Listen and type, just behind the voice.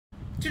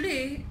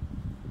Today,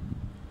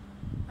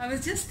 I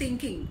was just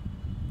thinking,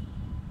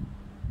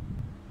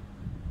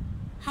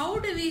 how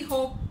do we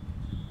hope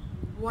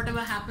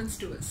whatever happens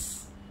to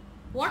us?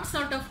 What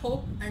sort of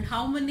hope and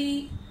how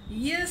many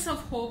years of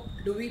hope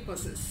do we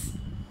possess?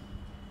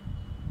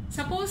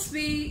 Suppose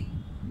we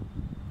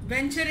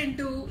venture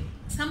into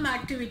some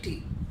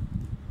activity,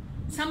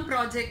 some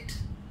project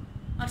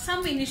or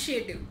some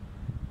initiative,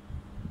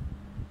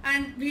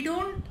 and we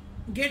don't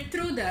get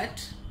through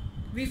that.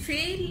 We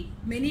fail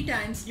many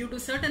times due to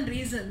certain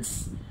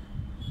reasons.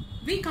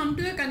 We come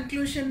to a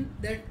conclusion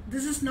that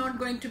this is not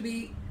going to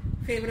be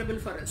favorable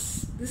for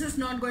us. This is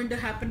not going to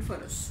happen for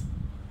us.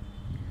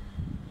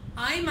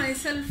 I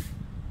myself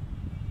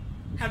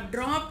have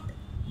dropped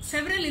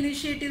several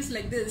initiatives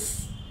like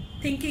this,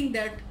 thinking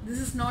that this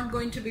is not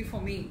going to be for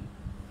me.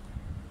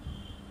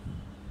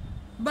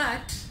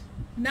 But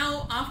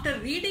now, after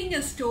reading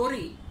a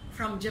story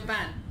from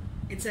Japan,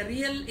 it's a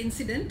real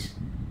incident,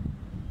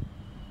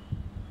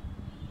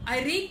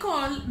 I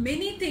recall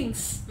many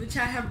things which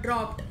I have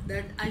dropped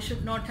that I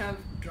should not have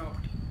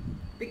dropped,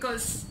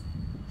 because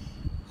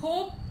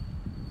hope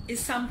is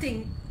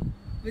something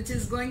which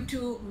is going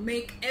to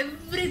make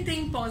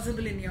everything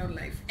possible in your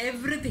life.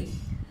 Everything.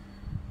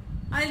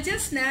 I'll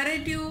just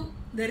narrate you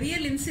the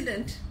real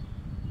incident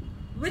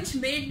which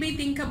made me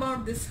think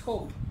about this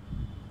hope.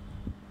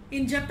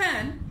 In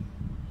Japan,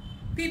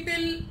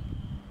 people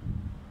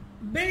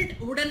build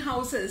wooden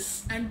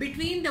houses, and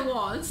between the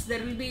walls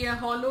there will be a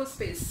hollow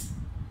space.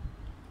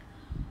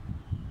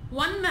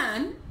 One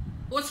man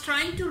was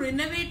trying to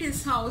renovate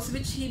his house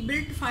which he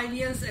built 5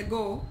 years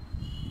ago,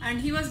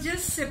 and he was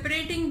just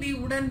separating the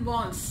wooden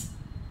walls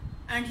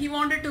and he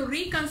wanted to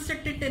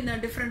reconstruct it in a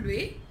different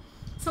way.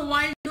 So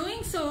while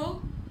doing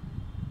so,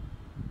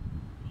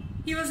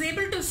 he was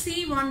able to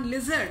see one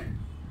lizard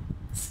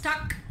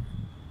stuck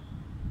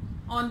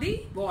on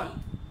the wall.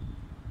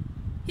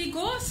 He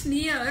goes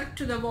near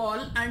to the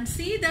wall and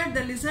see that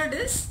the lizard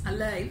is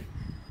alive,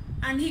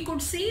 and he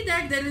could see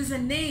that there is a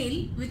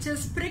nail which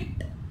is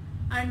pricked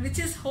and which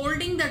is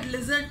holding that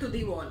lizard to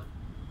the wall.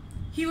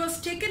 He was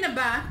taken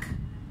aback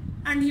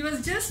and he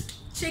was just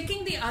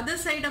checking the other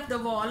side of the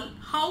wall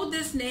how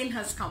this nail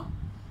has come.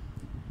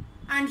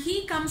 And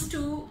he comes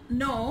to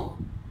know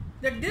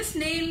that this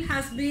nail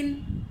has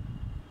been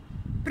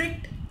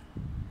pricked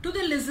to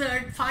the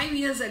lizard 5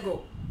 years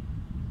ago.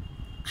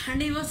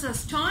 And he was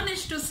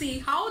astonished to see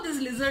how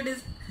this lizard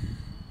is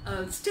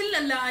still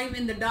alive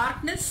in the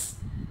darkness,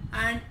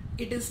 and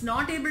it is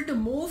not able to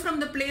move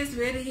from the place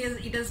where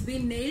it has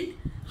been nailed,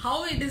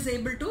 how it is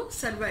able to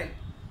survive.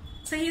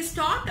 So he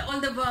stopped all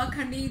the work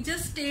and he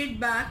just stayed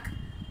back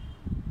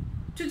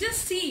to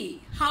just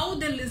see how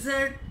the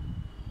lizard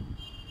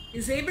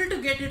is able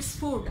to get its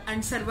food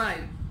and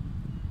survive.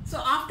 So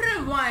after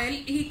a while,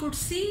 he could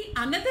see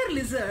another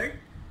lizard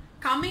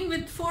coming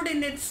with food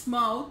in its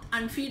mouth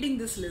and feeding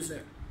this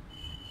lizard.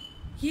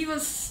 He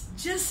was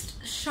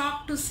just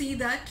shocked to see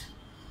that,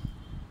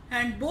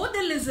 and both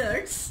the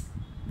lizards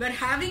were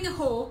having a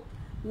hope.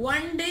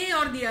 One day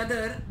or the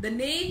other, the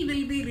nail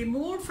will be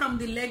removed from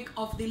the leg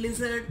of the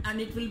lizard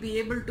and it will be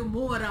able to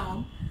move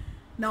around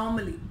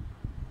normally.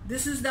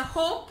 This is the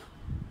hope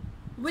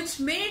which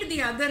made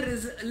the other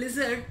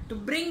lizard to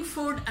bring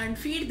food and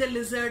feed the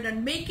lizard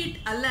and make it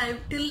alive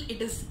till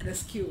it is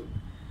rescued.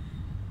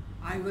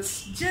 I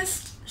was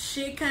just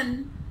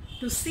shaken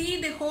to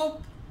see the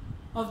hope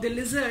of the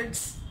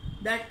lizards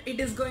that it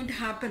is going to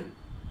happen.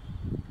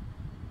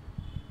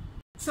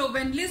 So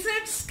when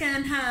lizards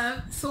can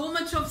have so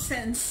much of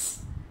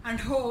sense and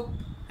hope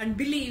and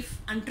belief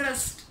and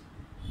trust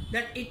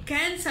that it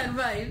can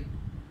survive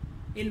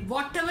in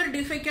whatever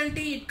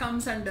difficulty it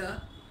comes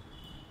under,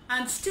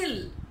 and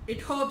still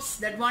it hopes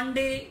that one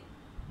day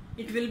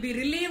it will be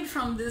relieved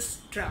from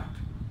this trap.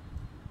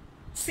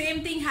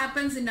 Same thing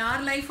happens in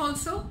our life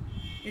also,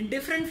 in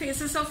different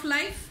phases of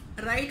life,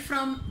 right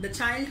from the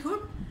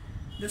childhood,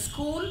 the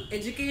school,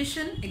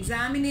 education,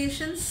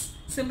 examinations,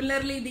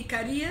 similarly the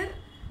career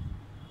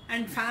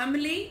and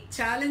family,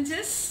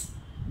 challenges,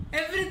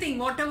 everything,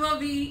 whatever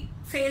we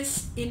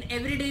face in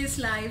everyday's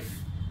life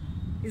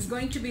is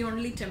going to be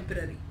only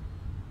temporary.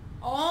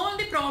 All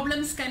the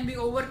problems can be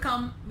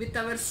overcome with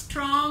our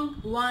strong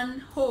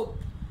one hope,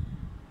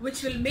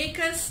 which will make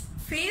us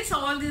face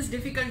all these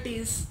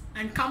difficulties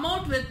and come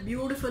out with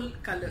beautiful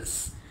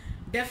colors.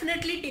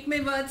 Definitely take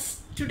my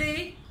words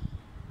today.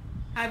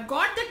 I've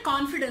got that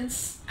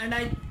confidence, and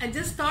I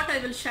just thought I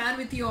will share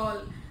with you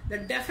all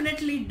that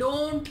definitely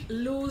don't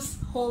lose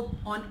hope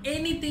on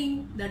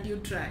anything that you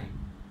try.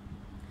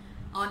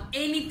 On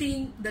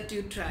anything that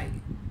you try.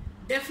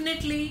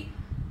 Definitely,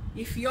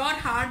 if your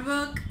hard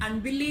work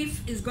and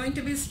belief is going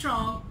to be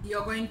strong,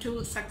 you're going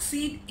to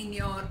succeed in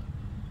your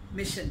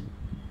mission.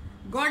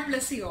 God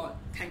bless you all.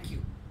 Thank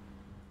you.